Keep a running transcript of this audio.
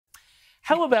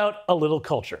How about a little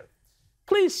culture?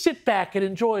 Please sit back and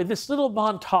enjoy this little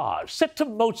montage set to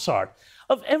Mozart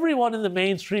of everyone in the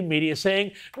mainstream media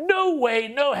saying, no way,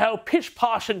 no how, pish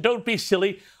posh and don't be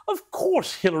silly. Of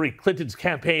course Hillary Clinton's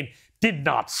campaign did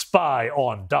not spy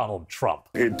on Donald Trump.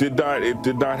 It did not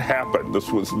happen.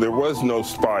 There was no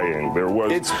spying. There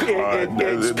was. It's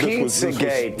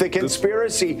Pizzagate. The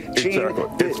conspiracy gene.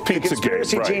 Exactly. It's Pizzagate. The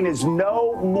conspiracy gene is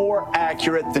no more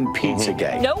accurate than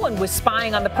Pizzagate. No one was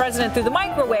spying on the president through the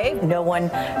microwave. No one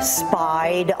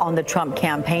spied on the Trump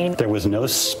campaign. There was no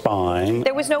spying.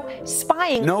 There was no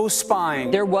spying. No spying.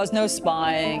 There was no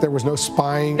spying. There was no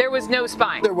spying. There was no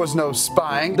spying. There was no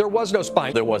spying. There was no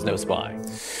spying. There was no spying.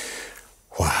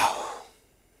 Wow.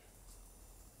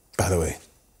 By the way,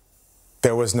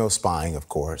 there was no spying, of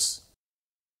course.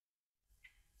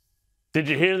 Did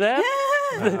you hear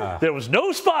that? There was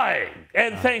no spying.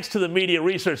 And thanks to the Media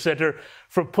Research Center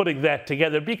for putting that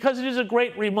together, because it is a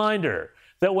great reminder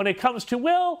that when it comes to,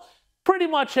 well, pretty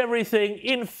much everything,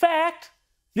 in fact,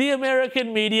 the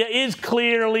American media is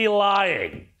clearly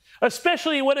lying.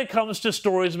 Especially when it comes to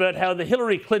stories about how the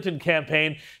Hillary Clinton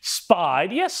campaign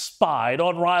spied, yes, spied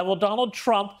on rival Donald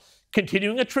Trump,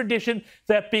 continuing a tradition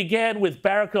that began with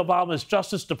Barack Obama's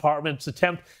Justice Department's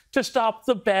attempt to stop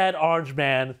the bad orange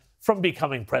man from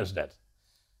becoming president.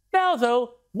 Now,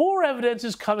 though, more evidence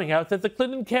is coming out that the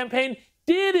Clinton campaign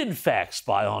did in fact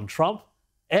spy on Trump,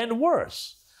 and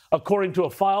worse. According to a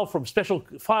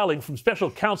filing from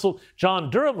special counsel John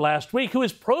Durham last week, who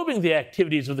is probing the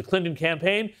activities of the Clinton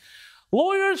campaign,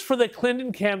 lawyers for the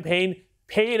Clinton campaign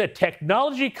paid a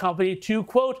technology company to,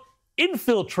 quote,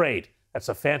 infiltrate, that's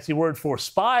a fancy word for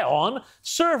spy on,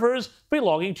 servers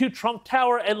belonging to Trump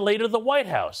Tower and later the White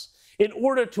House, in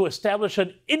order to establish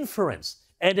an inference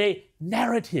and a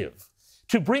narrative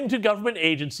to bring to government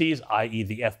agencies, i.e.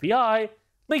 the FBI,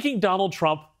 linking Donald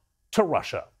Trump to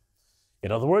Russia.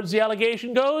 In other words, the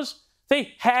allegation goes,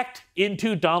 they hacked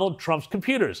into Donald Trump's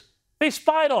computers. They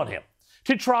spied on him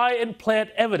to try and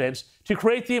plant evidence to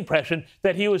create the impression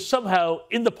that he was somehow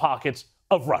in the pockets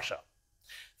of Russia.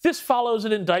 This follows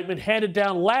an indictment handed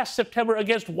down last September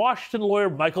against Washington lawyer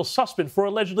Michael Sussman for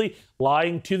allegedly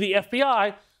lying to the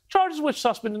FBI, charges which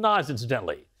Sussman denies,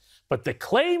 incidentally. But the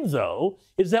claim, though,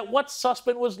 is that what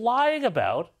Sussman was lying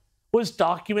about was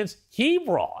documents he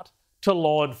brought to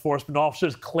law enforcement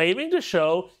officers claiming to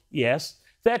show, yes,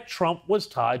 that Trump was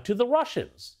tied to the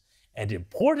Russians. And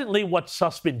importantly, what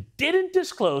Sussman didn't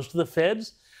disclose to the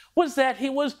feds was that he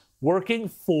was working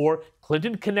for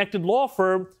Clinton-connected law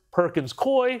firm Perkins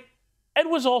Coie and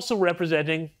was also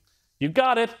representing, you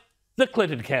got it, the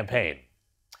Clinton campaign.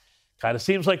 Kind of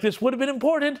seems like this would have been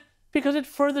important because it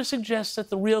further suggests that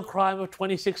the real crime of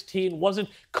 2016 wasn't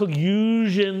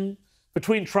collusion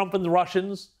between Trump and the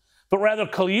Russians, but rather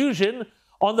collusion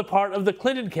on the part of the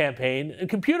Clinton campaign and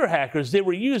computer hackers they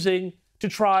were using to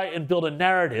try and build a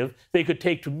narrative they could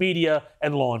take to media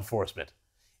and law enforcement.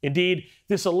 Indeed,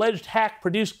 this alleged hack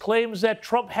produced claims that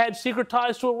Trump had secret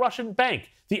ties to a Russian bank,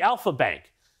 the Alpha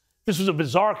Bank. This was a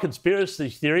bizarre conspiracy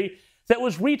theory that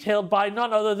was retailed by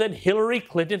none other than Hillary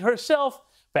Clinton herself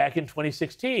back in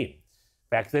 2016.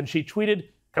 Back then she tweeted,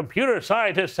 "Computer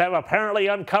scientists have apparently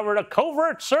uncovered a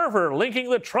covert server linking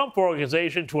the Trump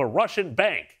organization to a Russian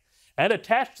bank." And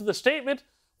attached to the statement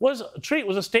was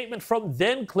a statement from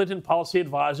then Clinton policy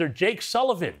advisor Jake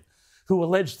Sullivan, who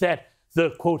alleged that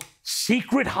the, quote,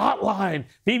 secret hotline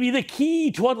may be the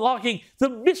key to unlocking the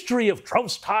mystery of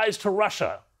Trump's ties to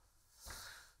Russia.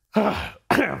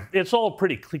 It's all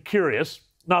pretty curious,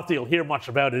 not that you'll hear much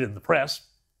about it in the press,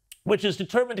 which is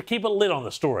determined to keep a lid on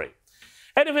the story.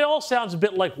 And if it all sounds a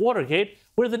bit like Watergate,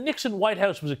 where the Nixon White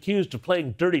House was accused of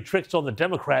playing dirty tricks on the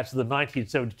Democrats in the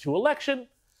 1972 election,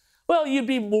 well, you'd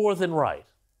be more than right.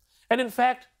 And in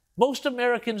fact, most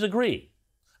Americans agree.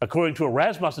 According to a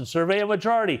Rasmussen survey, a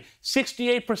majority,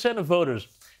 68% of voters,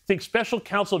 think special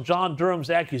counsel John Durham's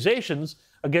accusations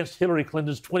against Hillary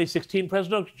Clinton's 2016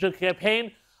 presidential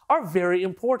campaign are very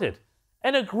important,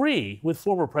 and agree with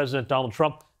former President Donald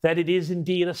Trump that it is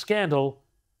indeed a scandal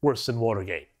worse than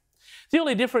Watergate. The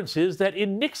only difference is that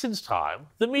in Nixon's time,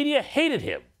 the media hated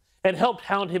him and helped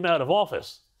hound him out of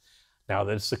office. Now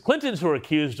that it's the Clintons who are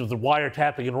accused of the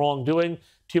wiretapping and wrongdoing,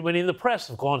 too many in the press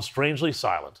have gone strangely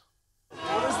silent.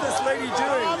 What is this lady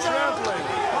doing? Trampling.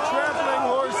 Trampling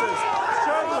horses.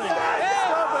 Trampling.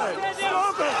 Stop it.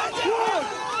 Stop it. Look.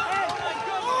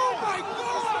 Oh my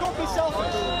God. Don't be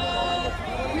selfish.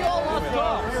 We all lost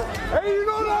off. Hey, you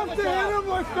don't have to hit him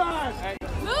like that.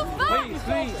 Move back.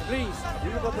 Please.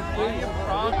 Just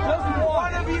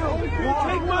one of you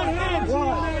take my hand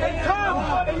and come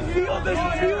and feel this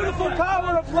beautiful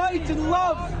power of light and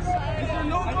love. Is there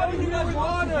nobody who has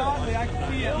water?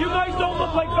 You guys don't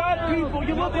look like bad people.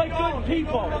 You look like good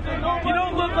people. You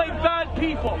don't look like bad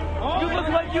people. You look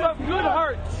like you have good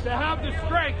hearts. To have the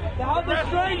strength. To have the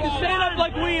strength to stand up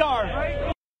like we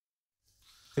are.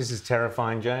 This is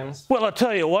terrifying, James. Well, I'll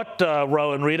tell you what,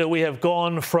 Ro and Rita, we have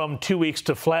gone from 2 weeks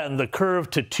to flatten the curve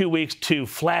to 2 weeks to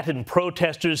flatten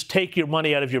protesters, take your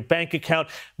money out of your bank account,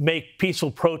 make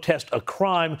peaceful protest a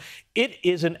crime. It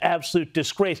is an absolute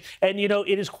disgrace. And, you know,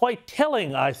 it is quite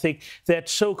telling, I think, that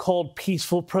so-called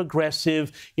peaceful,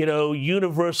 progressive, you know,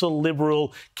 universal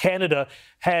liberal Canada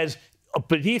has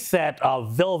beneath that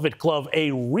velvet glove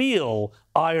a real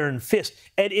iron fist.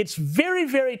 And it's very,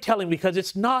 very telling because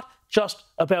it's not just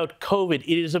about COVID.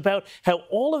 It is about how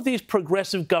all of these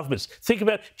progressive governments, think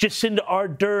about Jacinda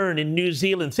Ardern in New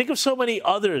Zealand, think of so many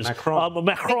others. Macron.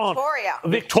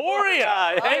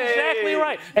 Victoria. Exactly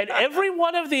right. And every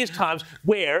one of these times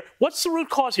where, what's the root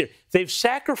cause here? They've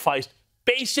sacrificed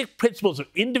basic principles of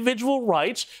individual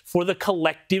rights for the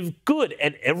collective good.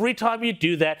 And every time you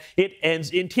do that, it ends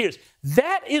in tears.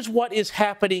 That is what is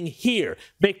happening here.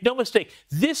 Make no mistake,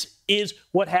 this is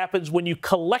what happens when you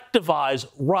collectivize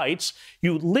rights.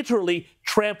 You literally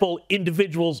trample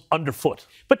individuals underfoot.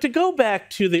 But to go back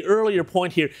to the earlier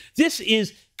point here, this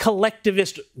is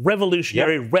collectivist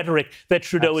revolutionary rhetoric that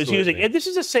Trudeau is using. And this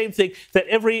is the same thing that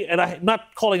and I'm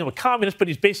not calling him a communist, but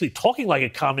he's basically talking like a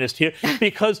communist here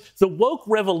because the woke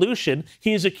revolution,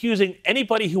 he is accusing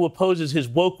anybody who opposes his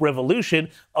woke revolution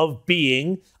of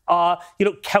being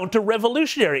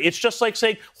counter-revolutionary. It's just like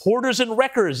saying hoarders and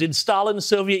wreckers in Stalin's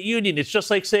Soviet Union. It's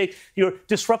just like saying you're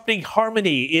disrupting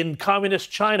harmony in communist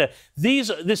China.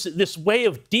 This way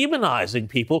of demonizing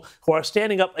people who are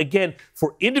standing up, again,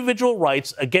 for individual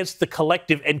rights against the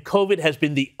collective, and COVID has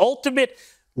been the ultimate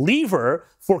lever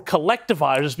for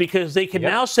collectivizers because they can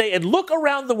now say, and look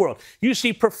around the world, you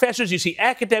see professors, you see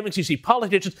academics, you see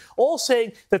politicians, all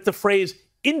saying that the phrase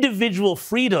individual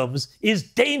freedoms is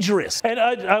dangerous. And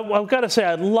I've got to say,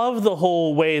 I love the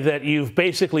whole way that you've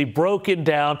basically broken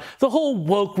down the whole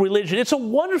woke religion. It's a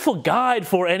wonderful guide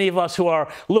for any of us who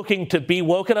are looking to be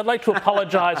woke. And I'd like to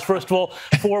apologize, first of all,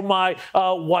 for my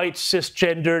white,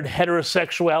 cisgendered,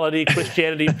 heterosexuality,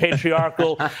 Christianity,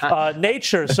 patriarchal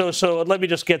nature. So let me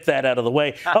just get that out of the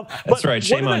way. That's right.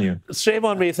 Shame on you. Shame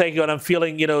on me, thank you. And I'm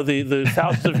feeling, the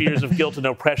thousands of years of guilt and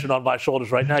oppression on my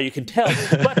shoulders right now. You can tell.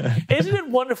 But isn't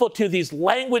it wonderful too, these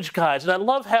language guides? And I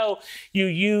love how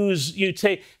you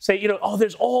say,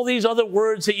 there's all these other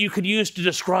words that you could use to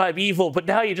describe evil, but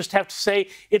now you just have to say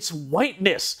it's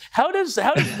whiteness. How does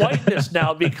whiteness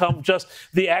now become just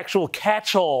the actual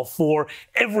catch-all for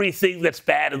everything that's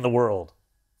bad in the world?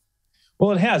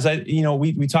 Well, it has.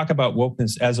 We talk about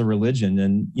wokeness as a religion,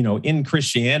 and in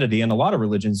Christianity and a lot of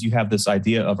religions, you have this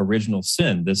idea of original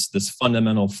sin, this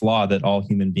fundamental flaw that all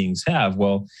human beings have.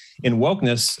 Well, in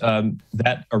wokeness,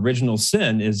 that original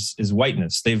sin is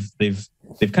whiteness. They've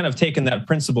kind of taken that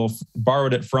principle,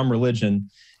 borrowed it from religion,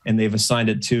 and they've assigned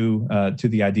it to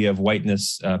the idea of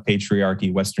whiteness,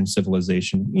 patriarchy, Western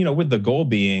civilization. With the goal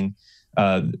being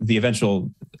the eventual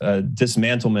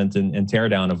dismantlement and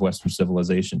teardown of Western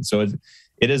civilization. So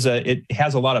it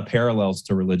has a lot of parallels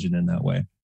to religion in that way.